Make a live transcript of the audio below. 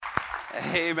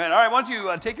Amen. All right, why don't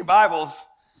you take your Bibles.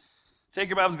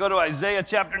 Go to Isaiah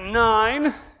chapter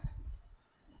 9.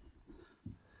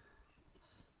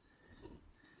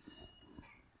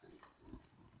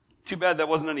 Too bad that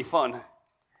wasn't any fun.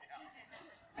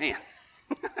 Man.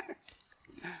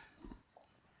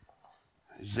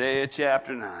 Isaiah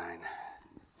chapter 9.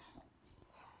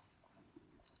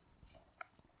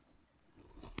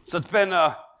 So it's been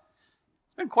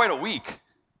quite a week.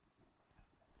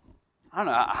 I don't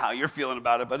know how you're feeling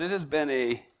about it, but it has been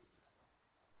a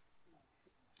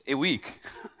week.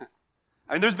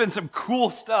 I mean, there's been some cool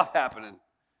stuff happening.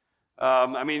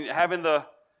 Having the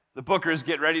Bookers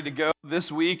get ready to go this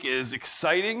week is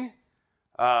exciting.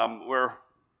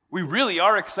 We really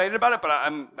are excited about it, but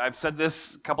I've said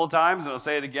this a couple of times, and I'll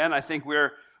say it again. I think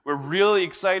we're really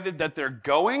excited that they're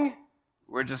going.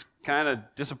 We're just kind of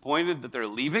disappointed that they're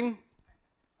leaving.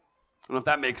 I don't know if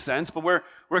that makes sense, but we're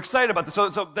excited about this. So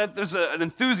that there's an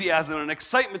enthusiasm and an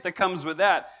excitement that comes with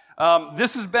that.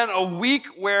 This has been a week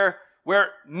where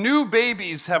new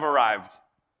babies have arrived.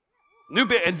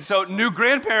 And so new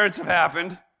grandparents have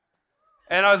happened.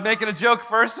 And I was making a joke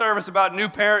first service about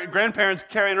grandparents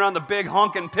carrying around the big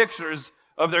honking pictures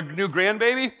of their new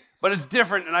grandbaby, but it's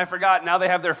different, and I forgot. Now they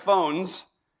have their phones,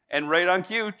 and right on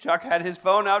cue, Chuck had his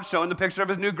phone out showing the picture of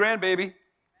his new grandbaby.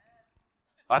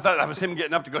 I thought that was him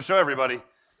getting up to go show everybody.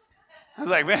 I was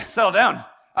like, man, settle down.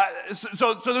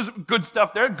 So there's good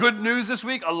stuff there. Good news this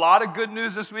week. A lot of good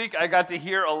news this week. I got to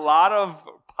hear a lot of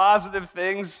positive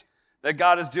things that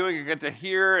God is doing. I got to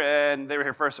hear, and they were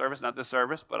here first service, not this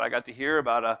service, but I got to hear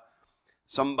about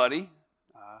somebody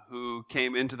who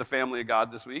came into the family of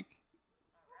God this week.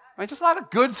 I mean, just a lot of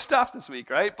good stuff this week,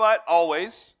 right? But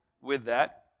always with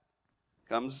that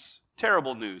comes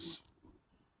terrible news.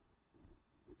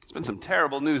 It's been some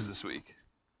terrible news this week.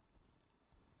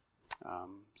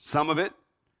 Some of it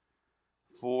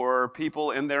for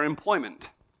people in their employment.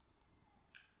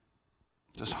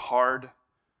 Just hard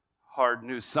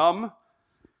news. Some,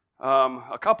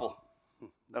 a couple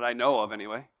that I know of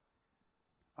anyway,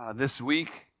 this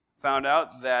week found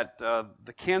out that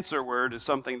the cancer word is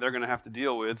something they're going to have to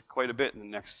deal with quite a bit in the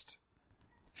next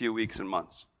few weeks and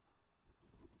months.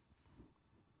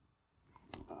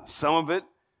 Some of it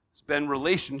has been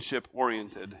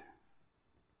relationship-oriented.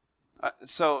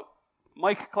 So,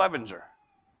 Mike Clevenger.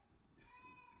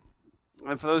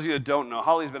 And for those of you that don't know,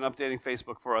 Holly's been updating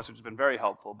Facebook for us, which has been very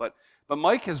helpful. But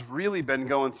Mike has really been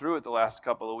going through it the last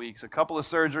couple of weeks. A couple of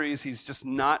surgeries. He's just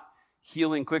not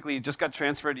healing quickly. He just got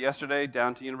transferred yesterday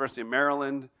down to University of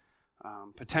Maryland.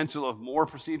 Potential of more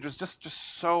procedures. Just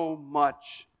so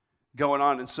much going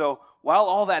on. And so while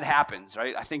all that happens,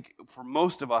 right, I think for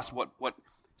most of us, what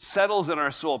settles in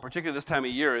our soul, particularly this time of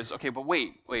year, is, okay, but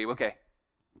wait, okay.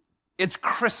 It's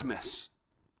Christmas.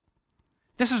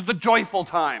 This is the joyful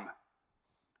time.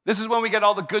 This is when we get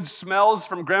all the good smells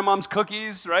from grandmom's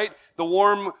cookies, right? The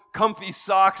warm, comfy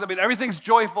socks. I mean, everything's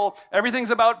joyful. Everything's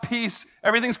about peace.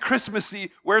 Everything's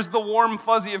Christmassy. Where's the warm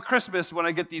fuzzy of Christmas when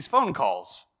I get these phone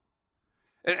calls?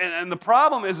 And the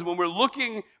problem is when we're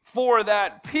looking for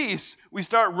that peace, we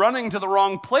start running to the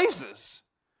wrong places.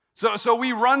 So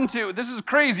we run to, this is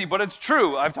crazy, but it's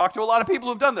true. I've talked to a lot of people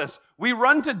who've done this. We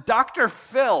run to Dr.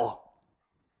 Phil.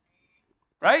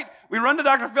 Right? We run to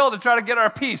Dr. Phil to try to get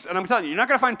our peace. And I'm telling you, you're not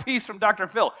going to find peace from Dr.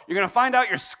 Phil. You're going to find out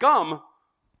you're scum,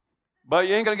 but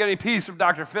you ain't going to get any peace from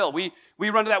Dr. Phil. We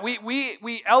run to that.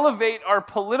 We elevate our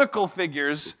political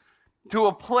figures to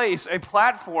a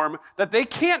platform that they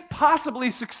can't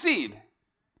possibly succeed.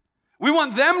 We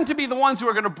want them to be the ones who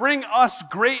are going to bring us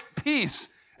great peace.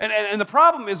 And the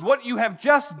problem is what you have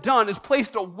just done is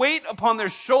placed a weight upon their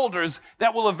shoulders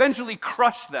that will eventually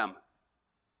crush them.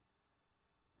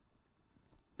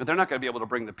 But they're not going to be able to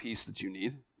bring the peace that you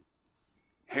need.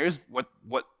 Here's what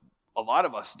a lot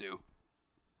of us do.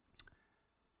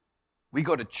 We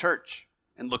go to church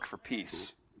and look for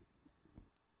peace,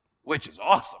 which is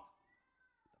awesome.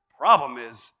 The problem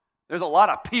is there's a lot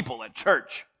of people at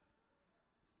church.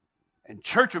 And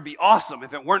church would be awesome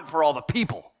if it weren't for all the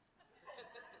people.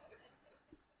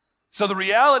 So the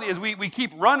reality is we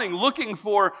keep running, looking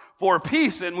for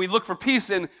peace, and we look for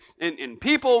peace in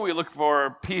people, we look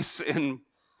for peace in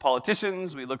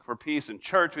politicians, we look for peace in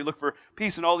church, we look for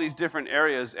peace in all these different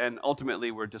areas, and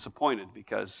ultimately we're disappointed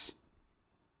because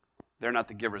they're not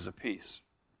the givers of peace.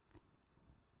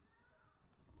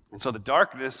 And so the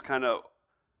darkness kind of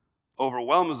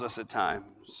overwhelms us at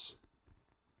times,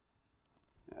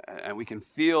 and we can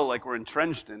feel like we're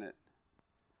entrenched in it.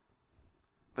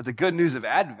 But the good news of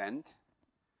Advent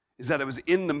is that it was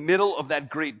in the middle of that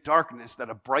great darkness that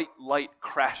a bright light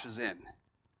crashes in.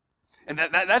 And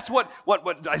that's what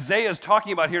Isaiah is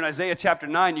talking about here in Isaiah chapter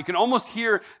 9. You can almost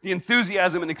hear the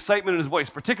enthusiasm and excitement in his voice,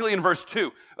 particularly in verse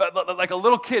 2. Like a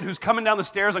little kid who's coming down the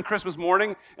stairs on Christmas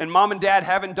morning, and mom and dad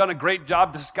haven't done a great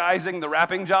job disguising the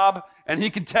wrapping job, and he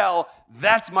can tell,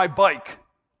 that's my bike.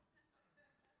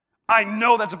 I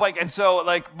know that's a bike. And so,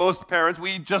 like most parents,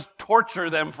 we just torture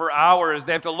them for hours.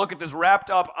 They have to look at this wrapped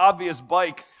up, obvious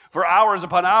bike for hours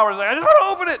upon hours. Like, I just want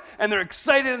to open it. And they're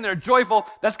excited and they're joyful.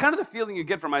 That's kind of the feeling you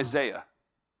get from Isaiah.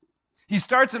 He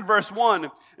starts in verse 1,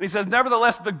 and he says,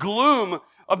 nevertheless, the gloom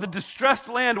of the distressed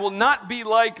land will not be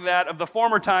like that of the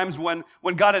former times when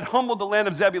God had humbled the land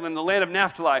of Zebulun, the land of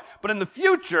Naphtali. But in the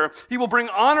future, he will bring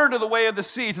honor to the way of the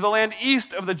sea, to the land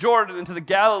east of the Jordan, and to the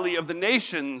Galilee of the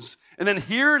nations. And then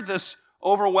hear this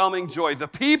overwhelming joy. The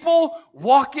people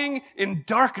walking in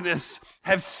darkness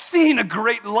have seen a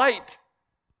great light.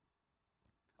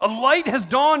 A light has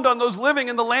dawned on those living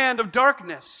in the land of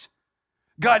darkness.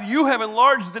 God, you have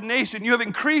enlarged the nation. You have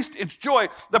increased its joy.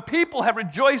 The people have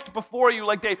rejoiced before you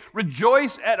like they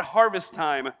rejoice at harvest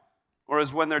time, or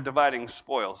as when they're dividing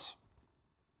spoils.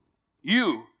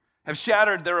 You have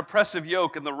shattered their oppressive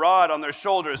yoke and the rod on their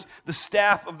shoulders, the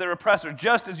staff of their oppressor,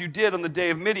 just as you did on the day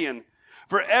of Midian.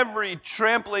 For every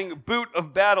trampling boot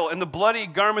of battle and the bloody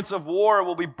garments of war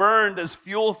will be burned as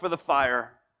fuel for the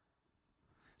fire.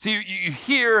 See, you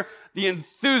hear the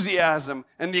enthusiasm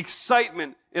and the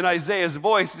excitement in Isaiah's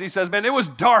voice as he says, man, it was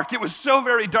dark. It was so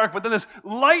very dark, but then this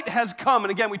light has come.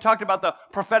 And again, we talked about the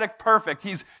prophetic perfect.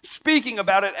 He's speaking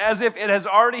about it as if it has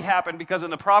already happened, because in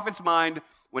the prophet's mind,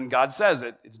 when God says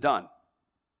it, it's done.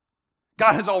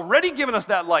 God has already given us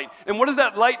that light. And what does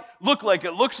that light look like?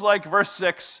 It looks like, verse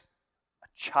 6, a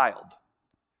child.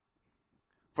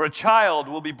 For a child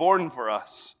will be born for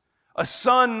us. A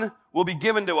son will be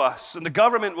given to us, and the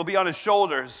government will be on his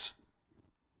shoulders.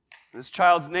 This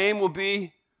child's name will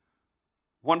be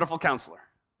Wonderful Counselor.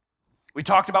 We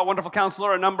talked about Wonderful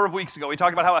Counselor a number of weeks ago. We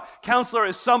talked about how a counselor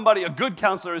is somebody, a good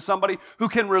counselor is somebody who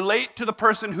can relate to the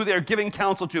person who they're giving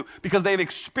counsel to because they've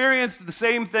experienced the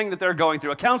same thing that they're going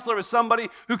through. A counselor is somebody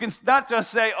who can not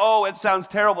just say, oh, it sounds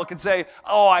terrible, can say,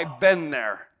 oh, I've been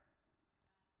there.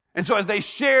 And so as they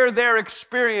share their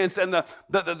experience and the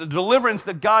deliverance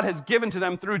that God has given to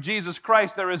them through Jesus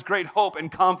Christ, there is great hope and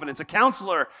confidence. A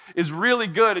counselor is really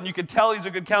good, and you can tell he's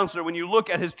a good counselor when you look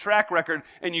at his track record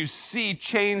and you see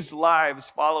changed lives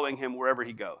following him wherever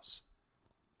he goes.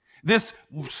 This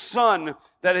son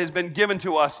that has been given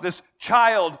to us, this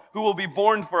child who will be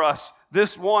born for us,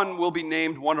 this one will be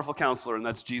named Wonderful Counselor, and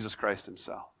that's Jesus Christ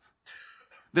himself.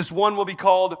 This one will be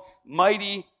called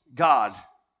Mighty God.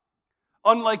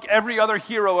 Unlike every other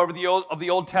hero of the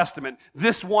Old Testament,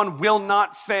 this one will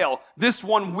not fail. This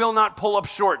one will not pull up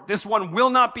short. This one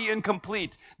will not be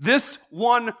incomplete. This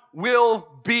one will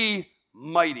be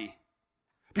mighty.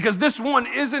 Because this one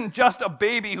isn't just a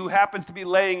baby who happens to be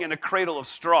laying in a cradle of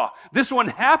straw. This one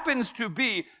happens to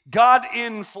be God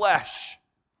in flesh.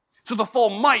 So the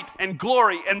full might and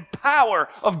glory and power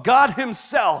of God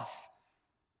himself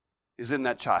is in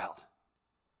that child,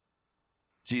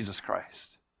 Jesus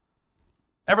Christ.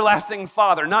 Everlasting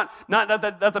Father, not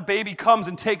that the baby comes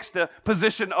and takes the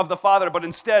position of the father, but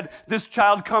instead this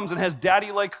child comes and has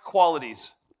daddy-like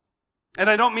qualities. And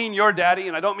I don't mean your daddy,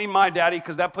 and I don't mean my daddy,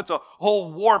 because that puts a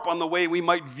whole warp on the way we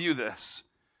might view this.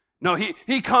 No,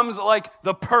 he comes like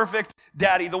the perfect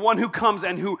daddy, the one who comes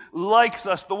and who likes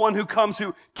us, the one who comes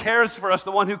who cares for us,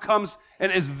 the one who comes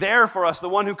and is there for us, the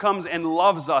one who comes and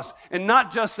loves us, and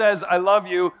not just says, I love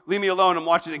you, leave me alone, I'm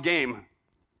watching a game.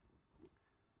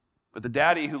 But the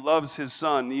daddy who loves his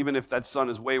son, even if that son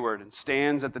is wayward, and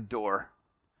stands at the door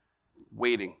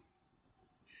waiting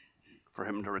for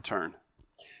him to return.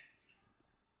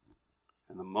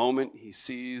 And the moment he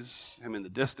sees him in the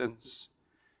distance,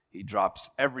 he drops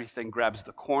everything, grabs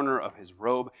the corner of his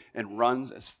robe, and runs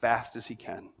as fast as he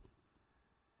can.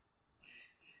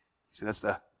 See, that's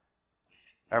the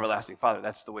everlasting Father.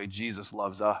 That's the way Jesus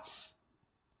loves us.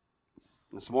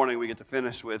 This morning we get to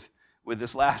finish with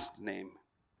this last name.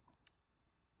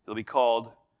 He'll be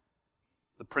called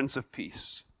the Prince of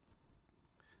Peace.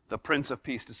 The Prince of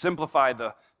Peace. To simplify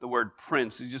the word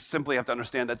prince, you just simply have to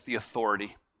understand that's the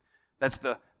authority. That's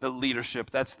the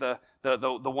leadership. That's the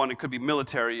one. It could be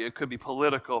military. It could be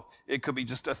political. It could be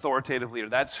just authoritative leader.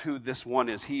 That's who this one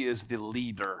is. He is the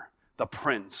leader, the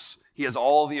prince. He has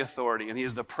all the authority, and he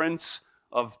is the Prince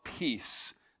of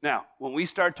Peace. Now, when we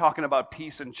start talking about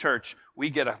peace in church, we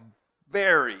get a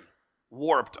very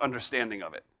warped understanding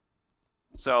of it.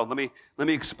 So let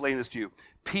me explain this to you.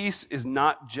 Peace is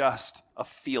not just a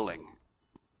feeling.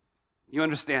 You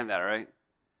understand that, right?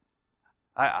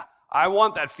 I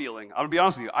want that feeling. I'm going to be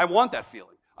honest with you. I want that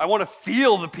feeling. I want to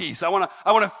feel the peace. I want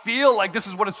to feel like this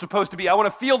is what it's supposed to be. I want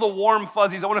to feel the warm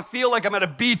fuzzies. I want to feel like I'm at a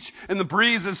beach and the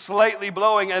breeze is slightly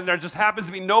blowing and there just happens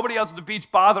to be nobody else at the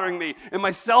beach bothering me and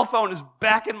my cell phone is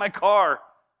back in my car.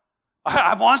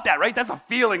 I want that, right? That's a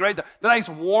feeling, right? The nice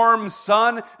warm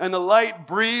sun and the light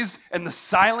breeze and the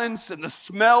silence and the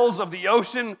smells of the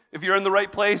ocean. If you're in the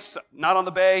right place, not on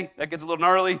the bay, that gets a little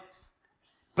gnarly.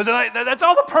 But that's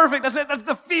all the perfect, that's it, that's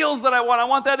the feels that I want. I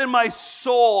want that in my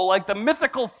soul, like the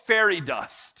mythical fairy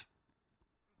dust,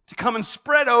 to come and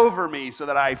spread over me so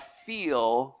that I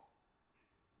feel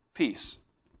peace.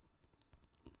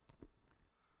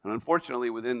 And unfortunately,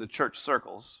 within the church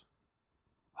circles,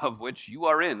 of which you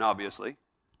are in, obviously,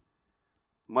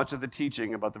 much of the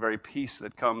teaching about the very peace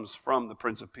that comes from the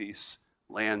Prince of Peace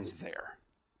lands there.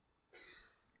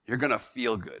 You're going to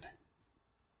feel good.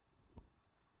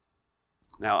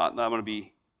 Now, I'm going to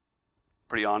be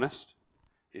pretty honest.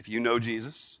 If you know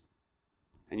Jesus,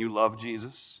 and you love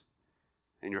Jesus,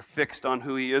 and you're fixed on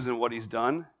who he is and what he's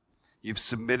done, you've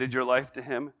submitted your life to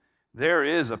him, there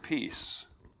is a peace.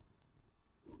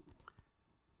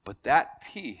 But that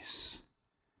peace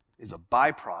is a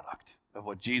byproduct of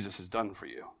what Jesus has done for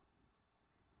you.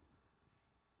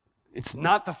 It's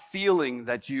not the feeling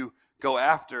that you go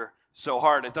after so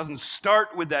hard. It doesn't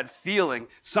start with that feeling.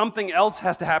 Something else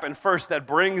has to happen first that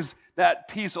brings that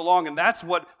peace along, and that's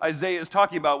what Isaiah is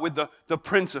talking about with the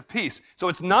Prince of Peace. So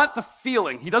it's not the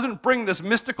feeling. He doesn't bring this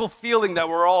mystical feeling that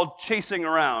we're all chasing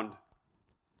around.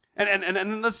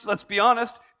 And let's be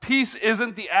honest, peace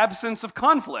isn't the absence of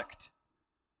conflict.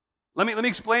 Let me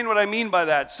explain what I mean by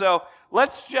that. So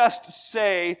let's just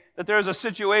say that there's a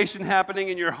situation happening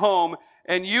in your home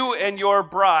and you and your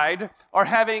bride are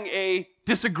having a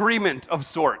disagreement of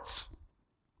sorts.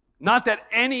 Not that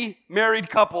any married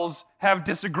couples have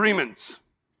disagreements.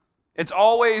 It's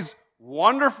always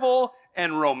wonderful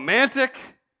and romantic.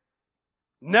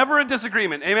 Never a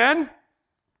disagreement. Amen?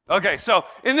 Okay, so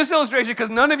in this illustration, because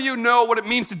none of you know what it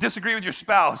means to disagree with your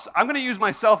spouse, I'm going to use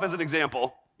myself as an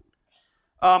example.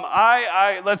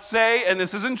 Let's say, and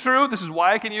this isn't true, this is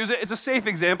why I can use it, it's a safe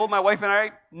example. My wife and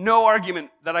I, no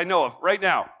argument that I know of right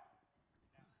now.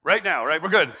 Right now, right? We're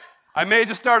good. I may have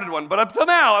just started one, but up till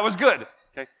now, I was good.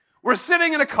 Okay, we're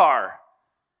sitting in a car.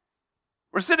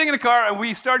 We're sitting in a car, and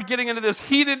we start getting into this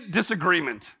heated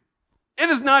disagreement. It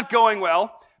is not going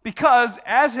well, because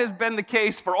as has been the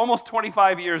case for almost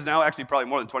 25 years now, actually probably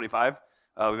more than 25,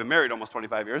 we've been married almost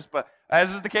 25 years, but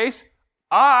as is the case,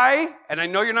 and I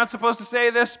know you're not supposed to say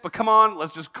this, but come on,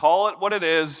 let's just call it what it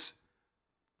is.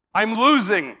 I'm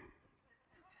losing.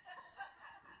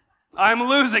 I'm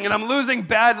losing, and I'm losing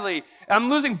badly. I'm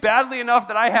losing badly enough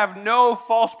that I have no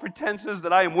false pretenses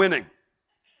that I am winning.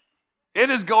 It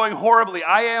is going horribly.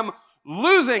 I am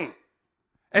losing.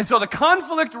 And so the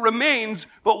conflict remains,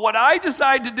 but what I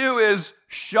decide to do is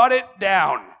shut it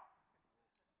down.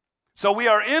 So we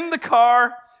are in the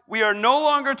car. We are no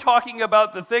longer talking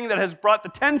about the thing that has brought the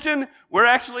tension. We're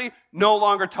actually no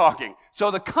longer talking.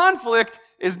 So the conflict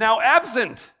is now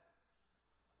absent.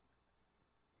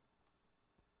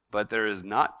 But there is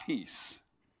not peace.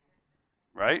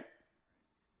 Right?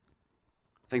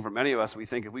 I think for many of us, we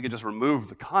think if we could just remove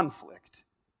the conflict,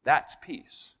 that's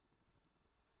peace.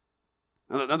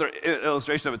 Another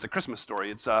illustration of it's a Christmas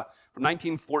story. It's from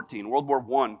 1914, World War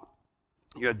I.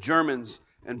 You had Germans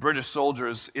and British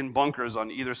soldiers in bunkers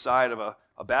on either side of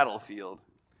a battlefield.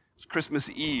 It was Christmas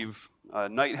Eve.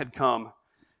 Night had come,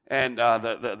 and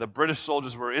the British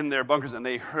soldiers were in their bunkers, and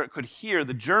they could hear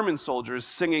the German soldiers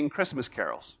singing Christmas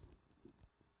carols.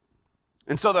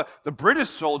 And so the British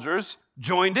soldiers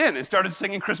joined in and started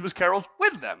singing Christmas carols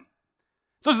with them.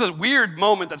 So this is a weird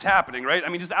moment that's happening, right? I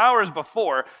mean, just hours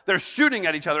before, they're shooting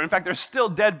at each other. In fact, there's still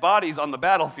dead bodies on the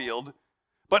battlefield.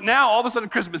 But now, all of a sudden,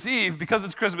 Christmas Eve, because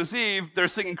it's Christmas Eve, they're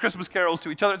singing Christmas carols to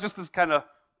each other. It's just this kind of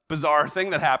bizarre thing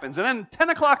that happens. And then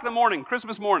 10 o'clock in the morning,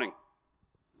 Christmas morning,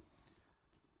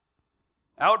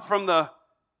 out from the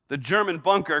German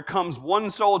bunker comes one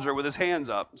soldier with his hands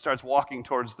up and starts walking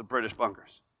towards the British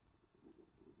bunkers.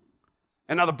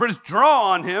 And now the British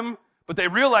draw on him, but they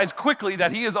realize quickly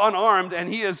that he is unarmed and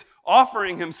he is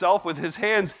offering himself with his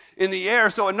hands in the air.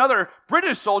 So another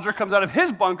British soldier comes out of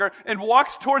his bunker and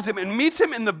walks towards him and meets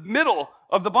him in the middle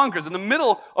of the bunkers, in the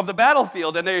middle of the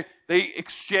battlefield, and they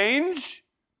exchange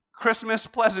Christmas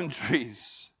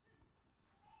pleasantries.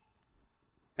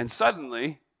 And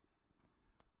suddenly,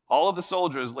 all of the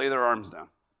soldiers lay their arms down.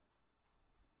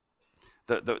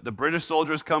 The British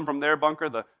soldiers come from their bunker,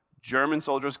 the German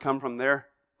soldiers come from their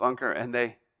bunker, and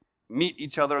they meet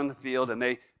each other in the field, and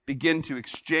they begin to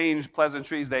exchange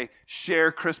pleasantries. They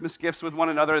share Christmas gifts with one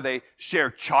another. They share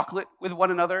chocolate with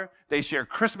one another. They share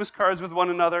Christmas cards with one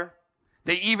another.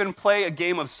 They even play a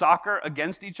game of soccer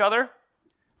against each other.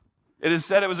 It is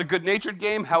said it was a good-natured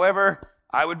game. However,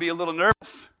 I would be a little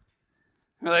nervous.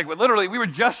 Like, well, literally, we were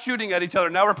just shooting at each other.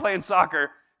 Now we're playing soccer.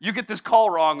 You get this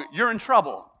call wrong, you're in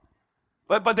trouble.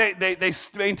 But they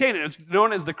maintain it. It's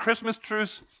known as the Christmas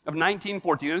Truce of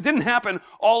 1914. And it didn't happen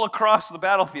all across the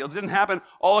battlefields. It didn't happen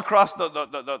all across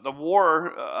the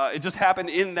war. It just happened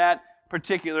in that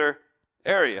particular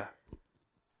area.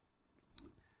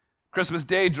 Christmas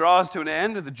Day draws to an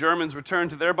end. The Germans return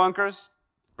to their bunkers.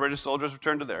 British soldiers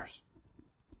return to theirs.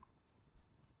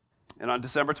 And on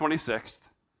December 26th,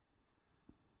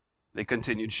 they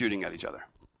continued shooting at each other.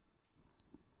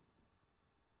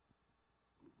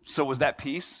 So was that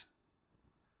peace?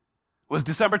 Was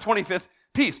December 25th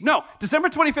peace? No, December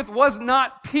 25th was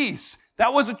not peace.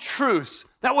 That was a truce.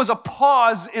 That was a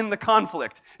pause in the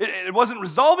conflict. It wasn't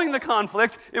resolving the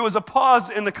conflict. It was a pause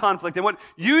in the conflict. And what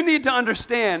you need to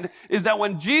understand is that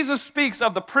when Jesus speaks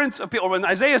of the Prince of Peace, or when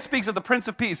Isaiah speaks of the Prince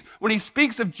of Peace, when he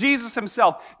speaks of Jesus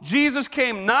himself, Jesus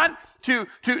came not to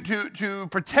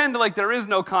pretend like there is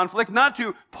no conflict, not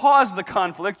to pause the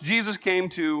conflict. Jesus came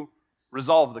to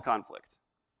resolve the conflict.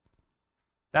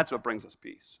 That's what brings us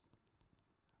peace.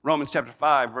 Romans chapter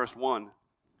 5, verse 1.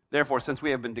 Therefore, since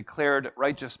we have been declared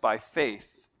righteous by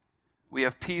faith, we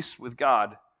have peace with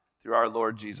God through our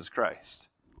Lord Jesus Christ.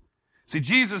 See,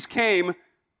 Jesus came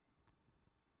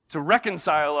to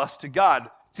reconcile us to God.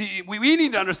 See, we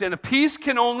need to understand that peace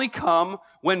can only come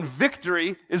when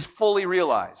victory is fully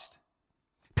realized.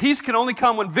 Peace can only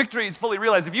come when victory is fully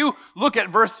realized. If you look at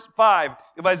verse 5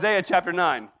 of Isaiah chapter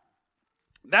 9,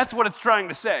 that's what it's trying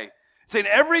to say. Saying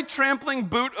every trampling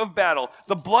boot of battle,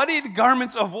 the bloodied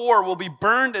garments of war will be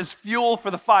burned as fuel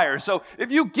for the fire. So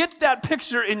if you get that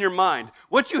picture in your mind,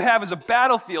 what you have is a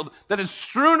battlefield that is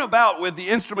strewn about with the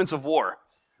instruments of war.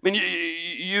 I mean,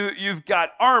 you've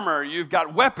got armor, you've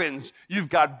got weapons, you've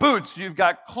got boots, you've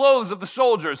got clothes of the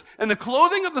soldiers. And the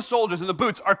clothing of the soldiers and the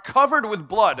boots are covered with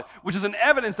blood, which is an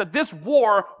evidence that this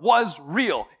war was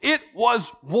real. It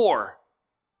was war.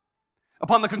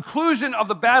 Upon the conclusion of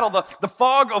the battle, the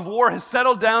fog of war has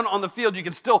settled down on the field. You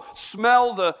can still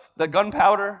smell the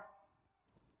gunpowder.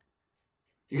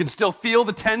 You can still feel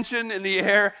the tension in the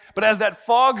air. But as that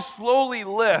fog slowly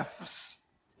lifts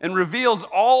and reveals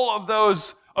all of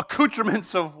those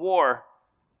accoutrements of war,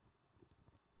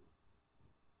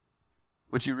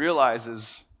 what you realize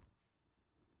is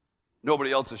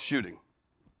nobody else is shooting.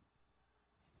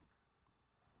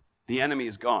 The enemy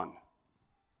is gone.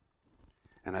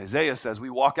 And Isaiah says we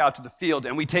walk out to the field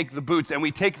and we take the boots and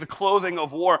we take the clothing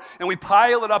of war and we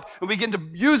pile it up and we begin to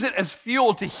use it as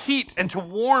fuel to heat and to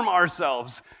warm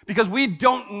ourselves because we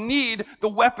don't need the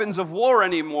weapons of war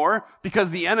anymore because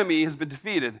the enemy has been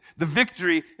defeated. The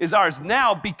victory is ours.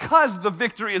 Now, because the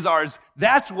victory is ours,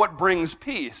 that's what brings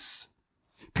peace.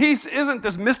 Peace isn't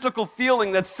this mystical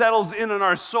feeling that settles in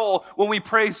our soul when we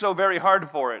pray so very hard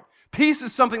for it. Peace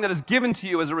is something that is given to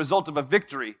you as a result of a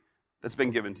victory that's been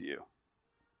given to you.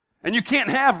 And you can't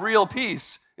have real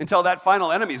peace until that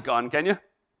final enemy's gone, can you?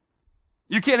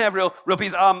 You can't have real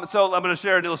peace. So I'm going to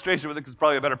share an illustration with it because it's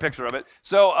probably a better picture of it.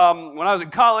 So when I was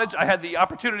in college, I had the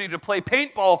opportunity to play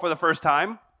paintball for the first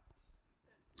time.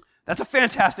 That's a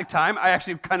fantastic time. I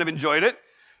actually kind of enjoyed it.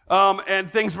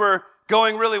 And things were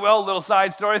going really well. Little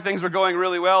side story, things were going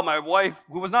really well. My wife,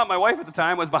 who was not my wife at the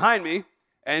time, was behind me,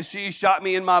 and she shot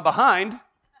me in my behind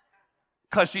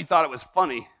because she thought it was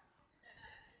funny.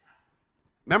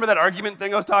 Remember that argument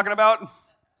thing I was talking about?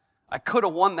 I could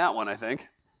have won that one, I think.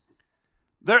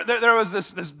 There was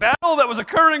this battle that was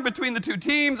occurring between the two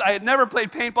teams. I had never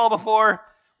played paintball before.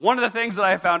 One of the things that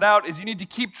I found out is you need to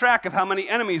keep track of how many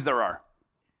enemies there are.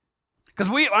 Because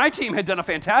my team had done a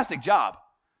fantastic job.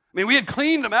 I mean, we had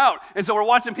cleaned them out. And so we're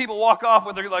watching people walk off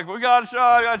with, they're like, we got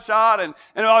shot. And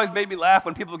it always made me laugh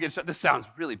when people get shot. This sounds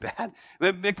really bad.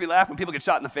 It made me laugh when people get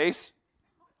shot in the face.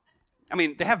 I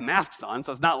mean, they have masks on,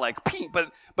 so it's not like paint,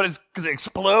 but it's because it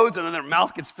explodes and then their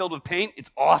mouth gets filled with paint.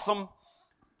 It's awesome.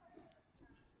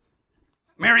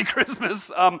 Merry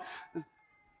Christmas.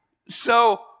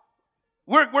 So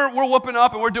we're whooping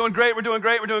up and we're doing great,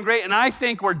 and I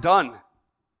think we're done.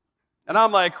 And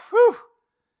I'm like, whew.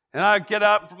 And I get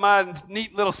up from my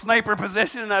neat little sniper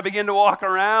position and I begin to walk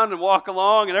around and walk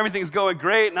along and everything's going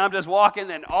great and I'm just walking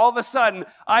and all of a sudden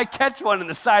I catch one in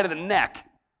the side of the neck.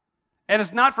 And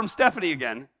it's not from Stephanie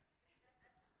again.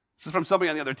 This is from somebody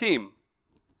on the other team.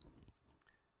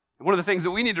 And one of the things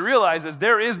that we need to realize is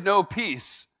there is no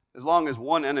peace as long as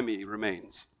one enemy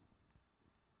remains.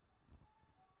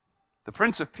 The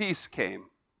Prince of Peace came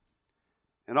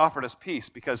and offered us peace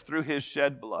because through his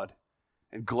shed blood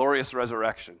and glorious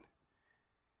resurrection,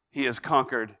 he has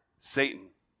conquered Satan.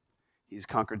 He's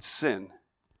conquered sin.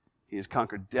 He has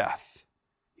conquered death.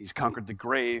 He's conquered the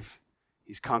grave.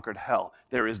 He's conquered hell.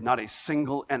 There is not a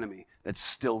single enemy that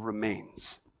still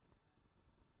remains.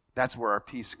 That's where our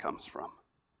peace comes from.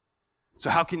 So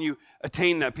how can you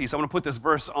attain that peace? I want to put this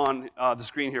verse on the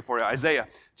screen here for you. Isaiah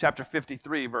chapter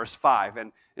 53, verse 5.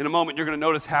 And in a moment, you're going to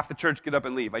notice half the church get up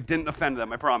and leave. I didn't offend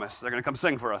them, I promise. They're going to come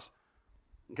sing for us.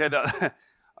 Okay,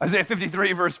 Isaiah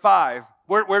 53, verse 5.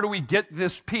 Where do we get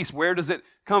this peace? Where does it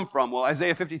come from? Well,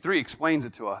 Isaiah 53 explains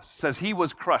it to us. It says he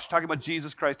was crushed, talking about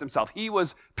Jesus Christ himself. He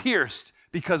was pierced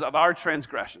because of our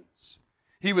transgressions.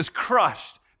 He was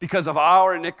crushed because of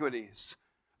our iniquities.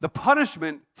 The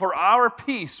punishment for our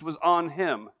peace was on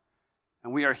him,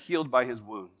 and we are healed by his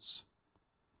wounds.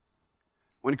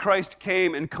 When Christ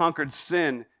came and conquered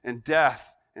sin and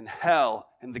death and hell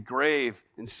and the grave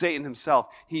and Satan himself,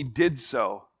 he did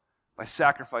so by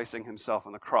sacrificing himself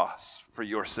on the cross for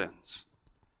your sins.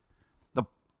 The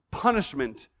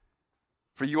punishment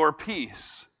for your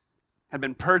peace had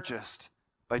been purchased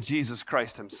by Jesus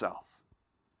Christ himself.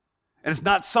 And it's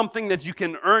not something that you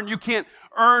can earn. You can't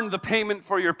earn the payment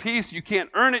for your peace. You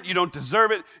can't earn it. You don't deserve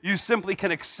it. You simply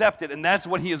can accept it, and that's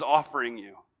what he is offering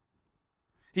you.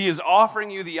 He is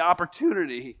offering you the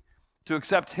opportunity to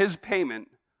accept his payment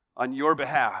on your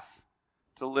behalf,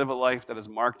 to live a life that is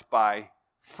marked by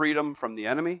freedom from the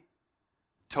enemy,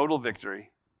 total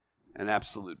victory, and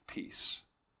absolute peace.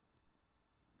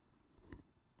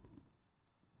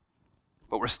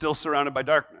 But we're still surrounded by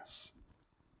darkness.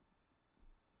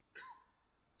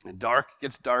 And dark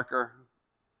gets darker.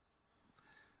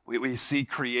 We see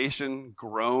creation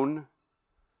groan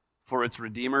for its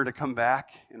Redeemer to come back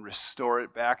and restore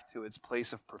it back to its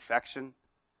place of perfection.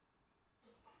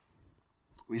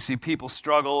 We see people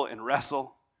struggle and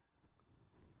wrestle.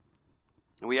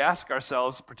 And we ask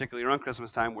ourselves, particularly around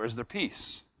Christmas time, where's their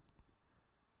peace?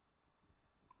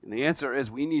 And the answer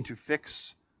is we need to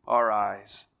fix our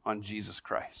eyes on Jesus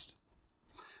Christ.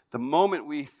 The moment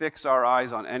we fix our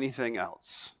eyes on anything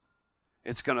else,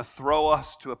 it's going to throw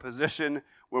us to a position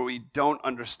where we don't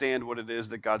understand what it is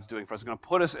that God's doing for us. It's going to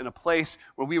put us in a place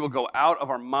where we will go out of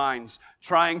our minds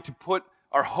trying to put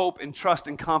our hope and trust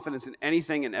and confidence in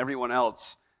anything and everyone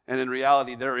else. And in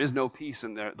reality, there is no peace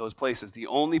in those places. The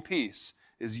only peace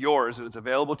is yours, and it's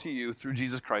available to you through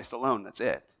Jesus Christ alone. That's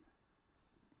it.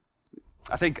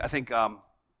 I think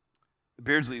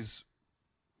Beardsley's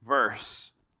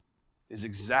verse is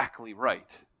exactly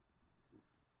right.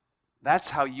 That's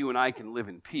how you and I can live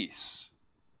in peace.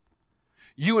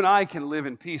 You and I can live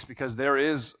in peace because there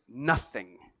is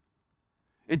nothing.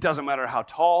 It doesn't matter how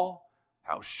tall,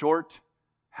 how short,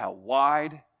 how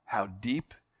wide, how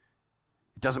deep.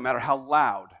 It doesn't matter how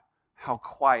loud, how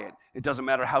quiet. It doesn't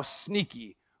matter how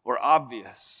sneaky or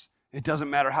obvious. It doesn't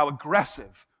matter how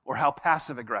aggressive or how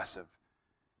passive-aggressive.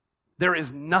 There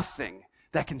is nothing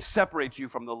that can separate you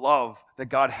from the love that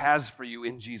God has for you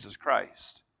in Jesus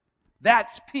Christ.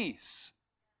 That's peace.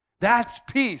 That's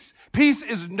peace. Peace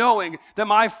is knowing that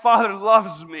my Father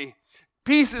loves me.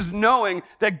 Peace is knowing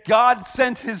that God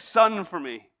sent his Son for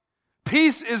me.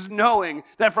 Peace is knowing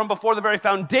that from before the very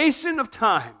foundation of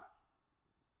time,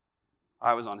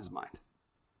 I was on his mind.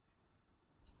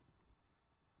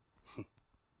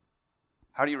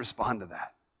 How do you respond to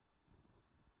that?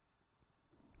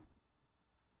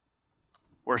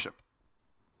 Worship,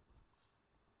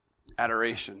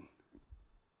 adoration,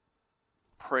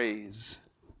 praise,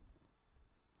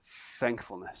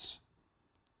 thankfulness.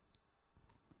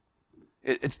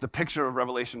 It's the picture of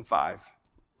Revelation 5.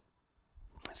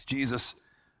 It's Jesus,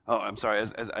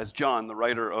 as John, the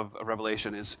writer of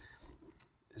Revelation, is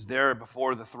there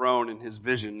before the throne in his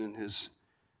vision, and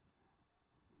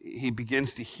he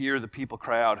begins to hear the people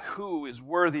cry out, "Who is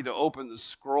worthy to open the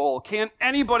scroll? Can't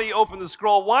anybody open the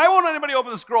scroll? Why won't anybody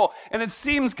open the scroll?" And it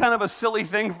seems kind of a silly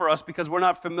thing for us because we're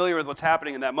not familiar with what's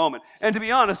happening in that moment. And to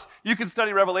be honest, you can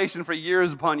study Revelation for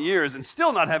years upon years and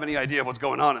still not have any idea of what's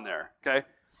going on in there, okay?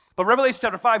 But Revelation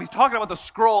chapter 5, he's talking about the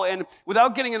scroll, and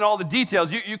without getting into all the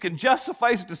details, you can just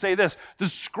suffice it to say this: the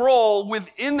scroll,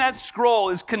 within that scroll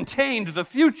is contained the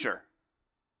future.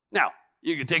 Now,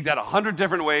 you can take that 100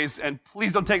 different ways, and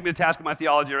please don't take me to task in my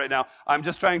theology right now. I'm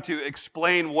just trying to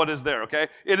explain what is there, okay?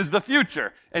 It is the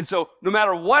future. And so no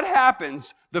matter what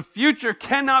happens, the future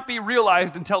cannot be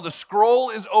realized until the scroll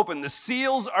is open, the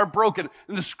seals are broken,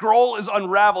 and the scroll is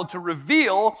unraveled to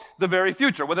reveal the very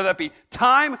future, whether that be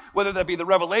time, whether that be the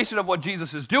revelation of what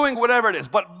Jesus is doing, whatever it is.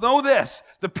 But know this: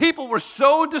 the people were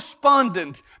so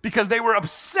despondent because they were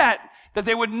upset that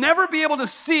they would never be able to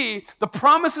see the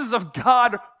promises of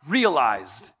God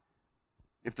realized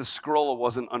if the scroll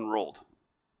wasn't unrolled.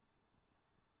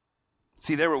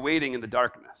 See, they were waiting in the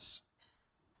darkness.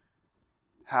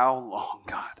 How long,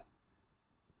 God?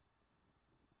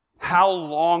 How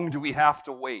long do we have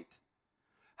to wait?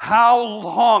 How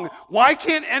long? Why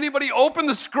can't anybody open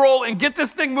the scroll and get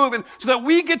this thing moving so that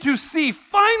we get to see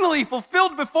finally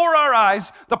fulfilled before our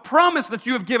eyes the promise that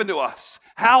you have given to us?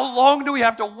 How long do we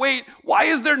have to wait? Why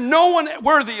is there no one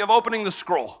worthy of opening the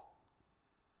scroll?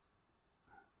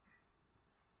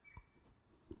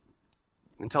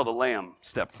 Until the Lamb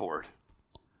stepped forward.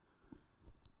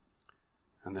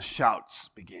 And the shouts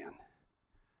began.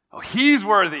 Oh, he's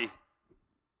worthy.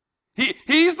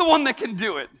 He's the one that can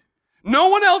do it. No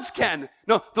one else can.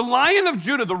 No, the Lion of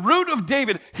Judah, the Root of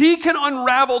David, he can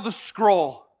unravel the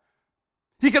scroll.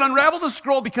 He can unravel the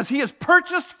scroll because he has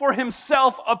purchased for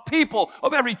himself a people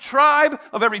of every tribe,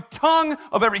 of every tongue,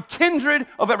 of every kindred,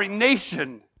 of every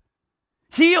nation.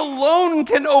 He alone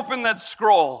can open that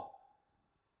scroll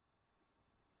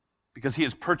because he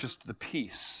has purchased the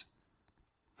peace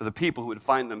for the people who would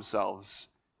find themselves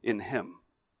in him.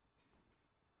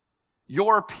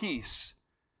 Your peace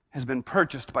has been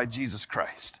purchased by Jesus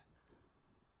Christ.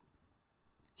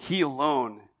 He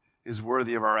alone is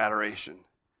worthy of our adoration.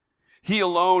 He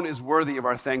alone is worthy of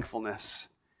our thankfulness.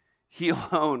 He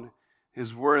alone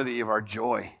is worthy of our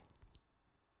joy.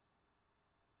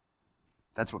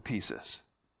 That's what peace is.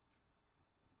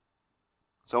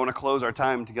 So I want to close our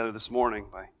time together this morning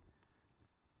by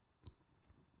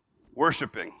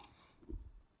worshiping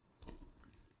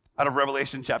out of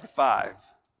Revelation chapter 5.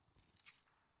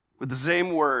 With the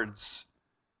same words,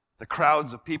 the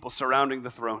crowds of people surrounding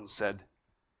the throne said,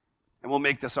 and we'll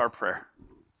make this our prayer.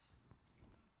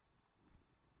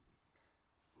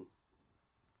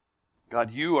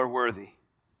 God, you are worthy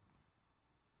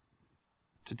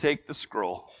to take the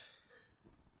scroll,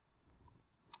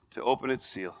 to open its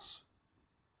seals,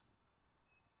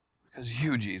 because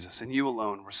you, Jesus, and you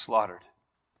alone were slaughtered.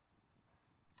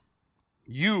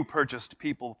 You purchased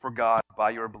people for God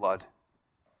by your blood.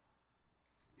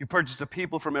 You purchased a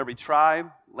people from every tribe,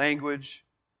 language,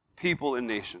 people, and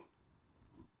nation.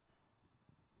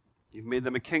 You've made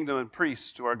them a kingdom and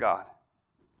priests to our God.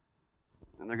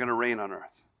 And they're going to reign on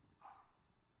earth.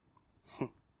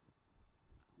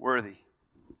 Worthy.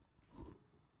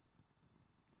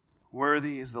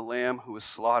 Worthy is the Lamb who was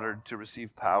slaughtered to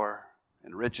receive power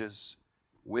and riches,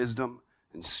 wisdom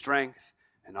and strength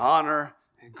and honor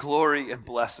and glory and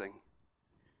blessing.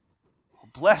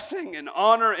 Blessing and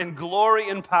honor and glory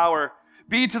and power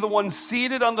be to the one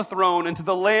seated on the throne and to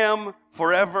the Lamb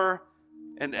forever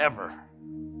and ever.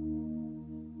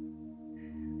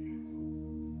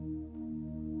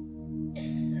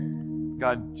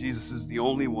 God, Jesus is the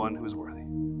only one who is worthy.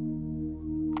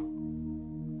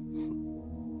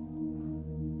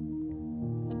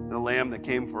 The Lamb that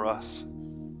came for us,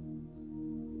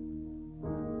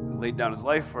 who laid down his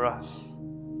life for us,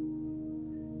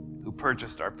 who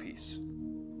purchased our peace.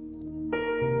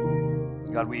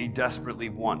 God, we desperately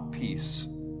want peace.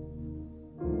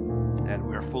 And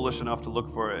we are foolish enough to look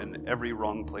for it in every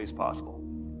wrong place possible.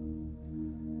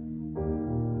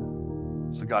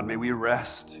 So God, may we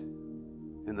rest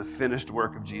in the finished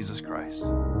work of Jesus Christ,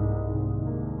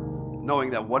 knowing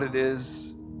that what it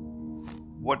is,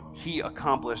 what he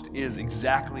accomplished is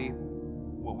exactly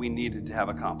what we needed to have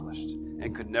accomplished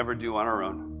and could never do on our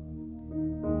own.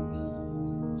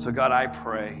 So God, I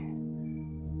pray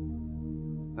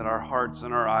that our hearts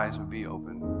and our eyes would be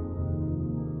open,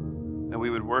 that we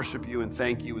would worship you and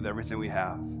thank you with everything we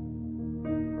have,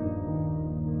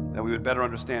 that we would better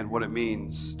understand what it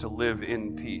means to live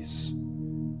in peace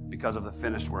because of the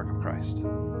finished work of Christ.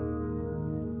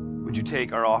 Would you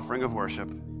take our offering of worship?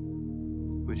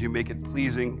 Would you make it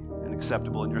pleasing and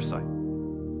acceptable in your sight?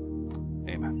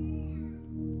 Amen.